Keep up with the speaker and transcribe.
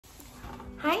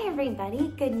Hi everybody,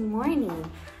 good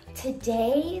morning.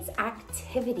 Today's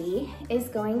activity is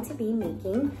going to be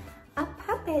making a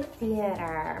puppet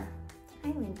theater. Hi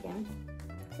Lincoln,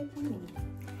 good morning.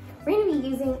 We're gonna be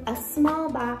using a small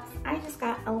box. I just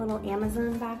got a little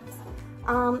Amazon box.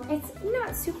 It's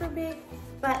not super big,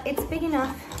 but it's big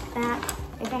enough that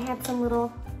if I had some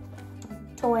little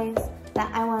toys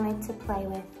that I wanted to play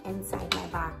with inside my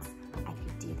box, I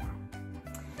could do that.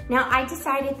 Now I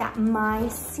decided that my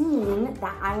scene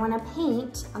that I want to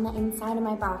paint on the inside of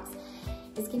my box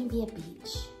is going to be a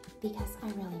beach because I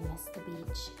really miss the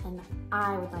beach and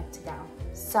I would like to go.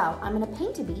 So I'm going to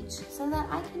paint a beach so that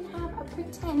I can have a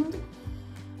pretend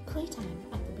playtime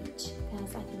at the beach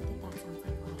because I think that sounds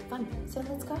like a lot of fun. So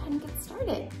let's go ahead and get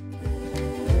started.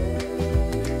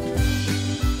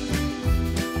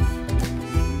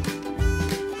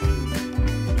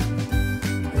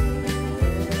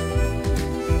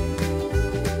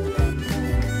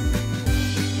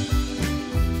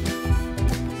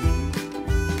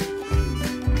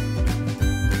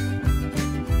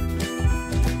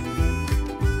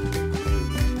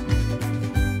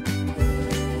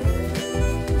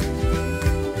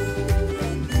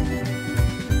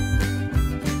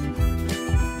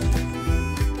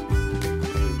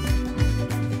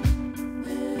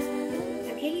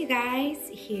 Guys,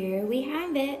 here we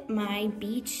have it, my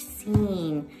beach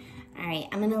scene. All right,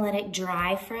 I'm gonna let it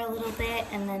dry for a little bit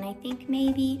and then I think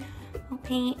maybe I'll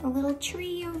paint a little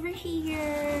tree over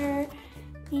here,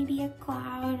 maybe a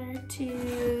cloud or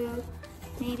two.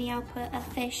 Maybe I'll put a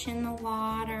fish in the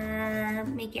water,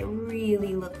 make it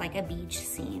really look like a beach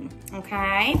scene,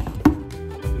 okay?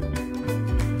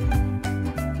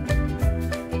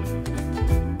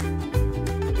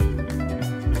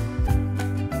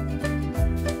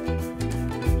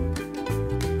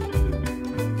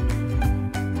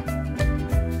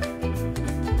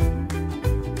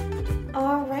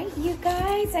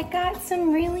 I got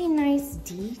some really nice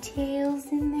details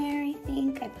in there, I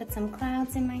think. I put some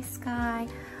clouds in my sky.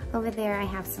 Over there I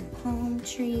have some palm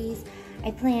trees.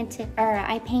 I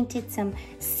painted some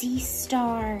sea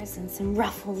stars and some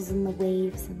ruffles in the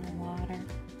waves in the water.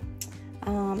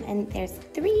 And there's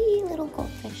 3 little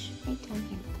goldfish right down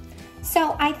here.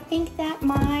 So I think that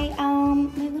my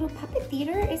little puppet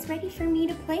theater is ready for me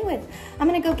to play with. I'm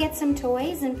gonna go get some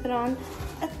toys and put on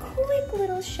a quick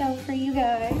little show for you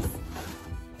guys.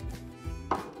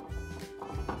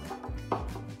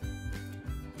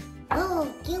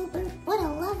 Oh, Gilbert, what a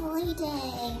lovely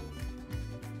day.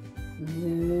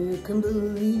 I can't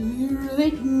believe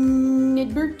it,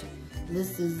 Nedbert.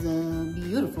 This is a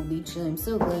beautiful beach. I'm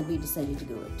so glad we decided to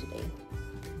go out today.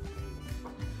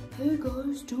 Hey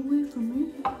guys, don't wait for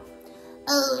me.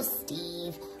 Oh,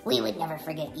 Steve, we would never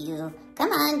forget you.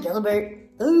 Come on, Gilbert.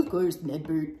 Of course,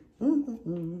 Nedbert. And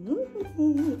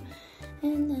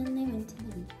then they went to the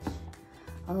beach.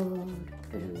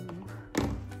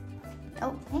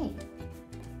 Oh, hey.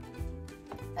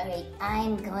 All right,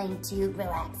 I'm going to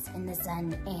relax in the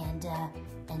sun and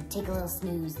take a little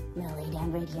snooze. I'm gonna lay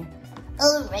down right here.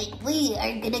 All right, we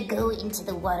are gonna go into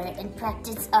the water and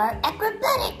practice our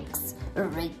acrobatics.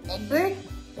 Right, Edward?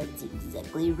 That's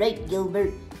exactly right,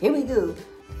 Gilbert. Here we go.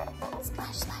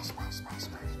 Splash, splash, splash, splash, splash,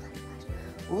 splash,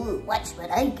 splash. Ooh, watch what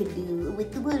I can do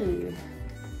with the water.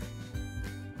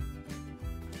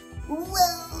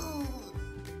 Whoa!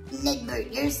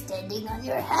 Nedbert, you're standing on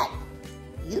your hat.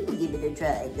 You give it a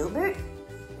try, Gilbert.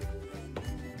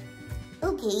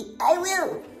 Okay, I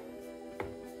will.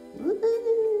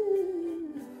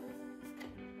 Woohoo!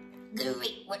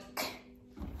 Great.